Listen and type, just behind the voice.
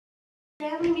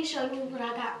I'm going to be showing you what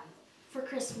I got for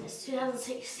Christmas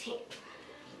 2016.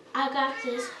 I got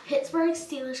this Pittsburgh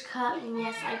Steelers cup, and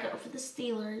yes, I go for the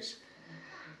Steelers.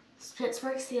 It's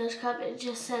Pittsburgh Steelers cup. It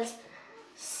just says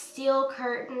steel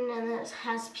curtain, and it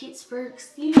has Pittsburgh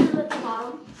Steelers at the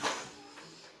bottom.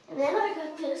 And then I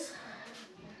got this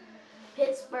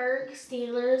Pittsburgh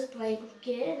Steelers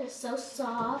blanket, and it's so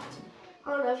soft.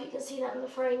 I don't know if you can see that in the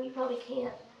frame. You probably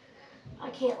can't. I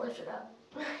can't lift it up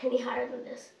any higher than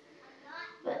this.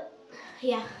 But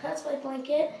yeah, that's my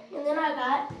blanket. And then I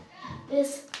got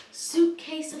this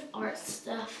suitcase of art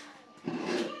stuff.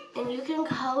 And you can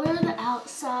color the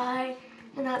outside,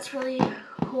 and that's really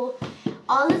cool.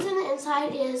 All that's in the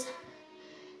inside is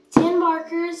 10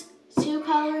 markers, 2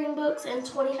 coloring books, and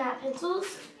 20 matte pencils.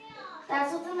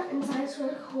 That's what's in the inside. It's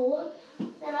really cool.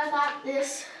 Then I got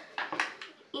this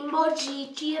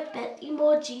emoji pet,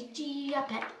 emoji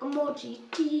pet, emoji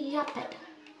pet.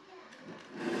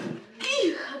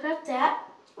 I got that.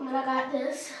 And then I got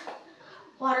this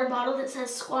water bottle that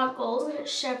says Squad Goals, and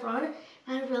it's Chevron.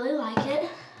 And I really like it.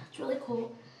 It's really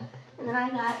cool. And then I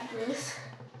got this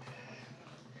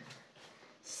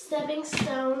stepping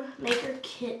stone maker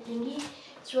kit thingy.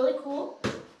 It's really cool.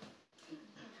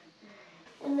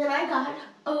 And then I got,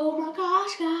 oh my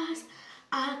gosh, guys,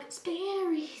 I got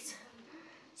Sperry's.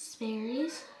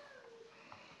 Sperry's.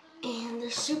 And they're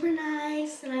super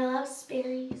nice, and I love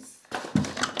Sperry's.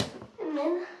 And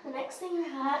then the next thing I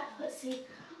got, let's see,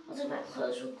 I'll do my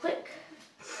clothes real quick.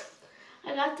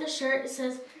 I got this shirt. It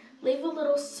says, leave a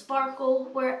little sparkle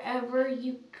wherever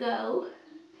you go.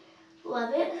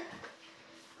 Love it.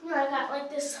 And then I got like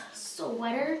this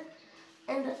sweater,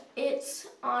 and it's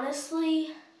honestly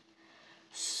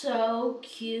so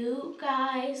cute,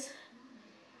 guys.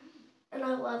 And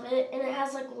I love it. And it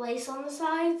has like lace on the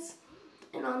sides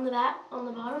and on the back, on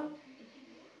the bottom.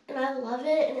 And I love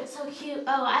it, and it's so cute.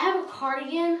 Oh, I have a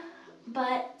cardigan,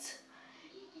 but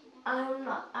I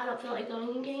don't feel like going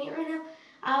and getting it right now.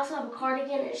 I also have a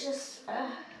cardigan. It's just,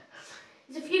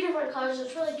 it's a few different colors.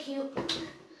 It's really cute.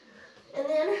 And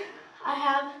then I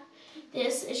have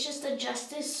this. It's just a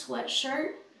Justice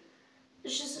sweatshirt.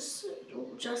 It's just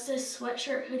a Justice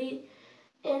sweatshirt hoodie.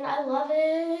 And I love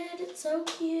it. It's so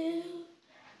cute.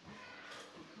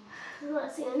 And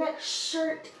let's see, the next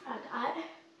shirt I got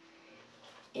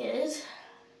is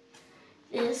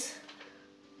this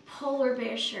polar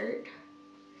bear shirt.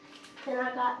 Then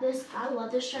I got this, I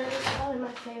love this shirt, it's probably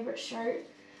my favorite shirt.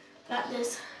 Got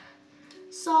this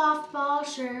softball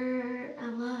shirt, I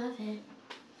love it.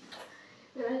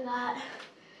 Then I got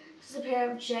just a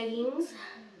pair of jeggings.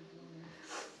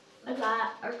 I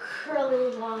got a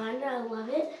curling wand, I love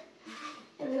it.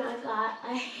 And then I got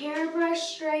a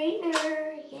hairbrush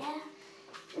straightener, yeah.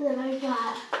 And then I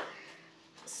got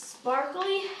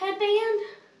sparkly headband.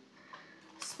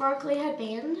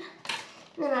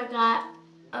 And then I got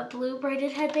a blue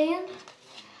braided headband,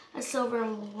 a silver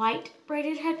and white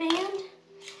braided headband,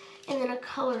 and then a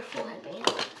colorful headband.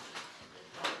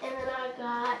 And then I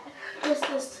got just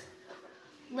this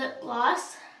lip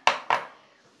gloss.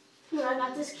 And then I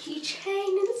got this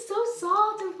keychain, and it's so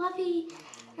soft and fluffy,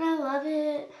 and I love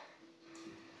it.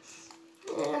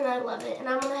 And I love it. And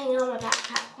I'm gonna hang it on my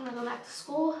backpack when I go back to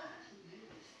school.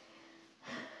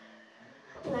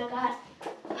 And I got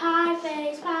pie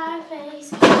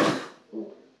face.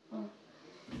 Ooh. And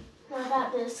I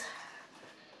got this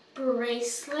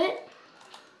bracelet,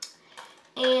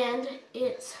 and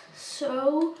it's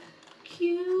so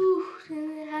cute.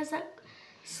 And it has that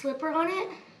slipper on it.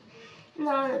 And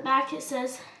then on the back it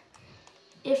says,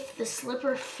 if the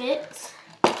slipper fits.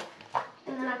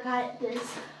 And then I got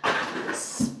this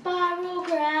spiral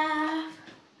graph.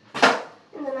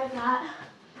 And then I got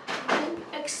an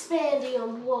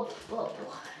expandium wobble.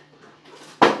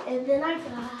 And then I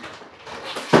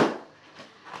got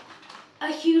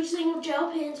a huge thing of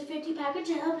gel pens, a 50-pack of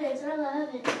gel pens, and I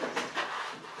love it.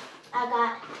 I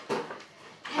got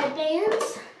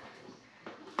headbands,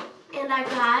 and I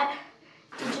got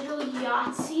digital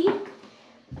Yahtzee,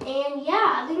 and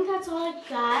yeah, I think that's all I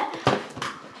got.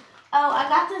 Oh, I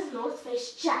got this North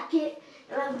Face jacket,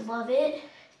 and I love it.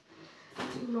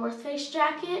 North Face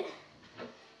jacket,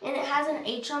 and it has an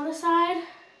H on the side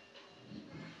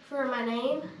for my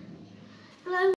name. And I